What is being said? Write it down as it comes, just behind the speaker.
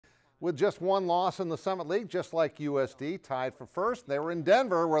with just one loss in the Summit League, just like USD, tied for first. They were in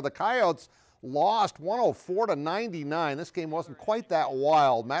Denver, where the Coyotes lost 104-99. This game wasn't quite that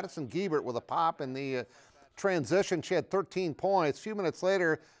wild. Madison Giebert with a pop in the transition. She had 13 points. A few minutes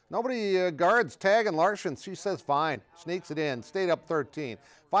later, nobody guards Tag and Larson. She says fine, sneaks it in, stayed up 13.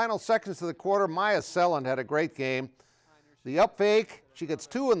 Final seconds of the quarter, Maya Selland had a great game. The up fake, she gets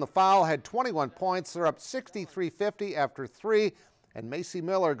 2 in the foul, had 21 points. They're up 63-50 after 3. And Macy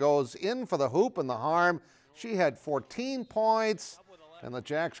Miller goes in for the hoop and the harm. She had 14 points. And the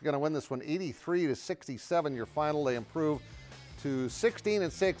Jacks are going to win this one 83-67. Your final, they improve to 16-6,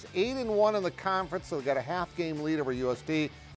 8-1 in the conference. So they got a half game lead over USD.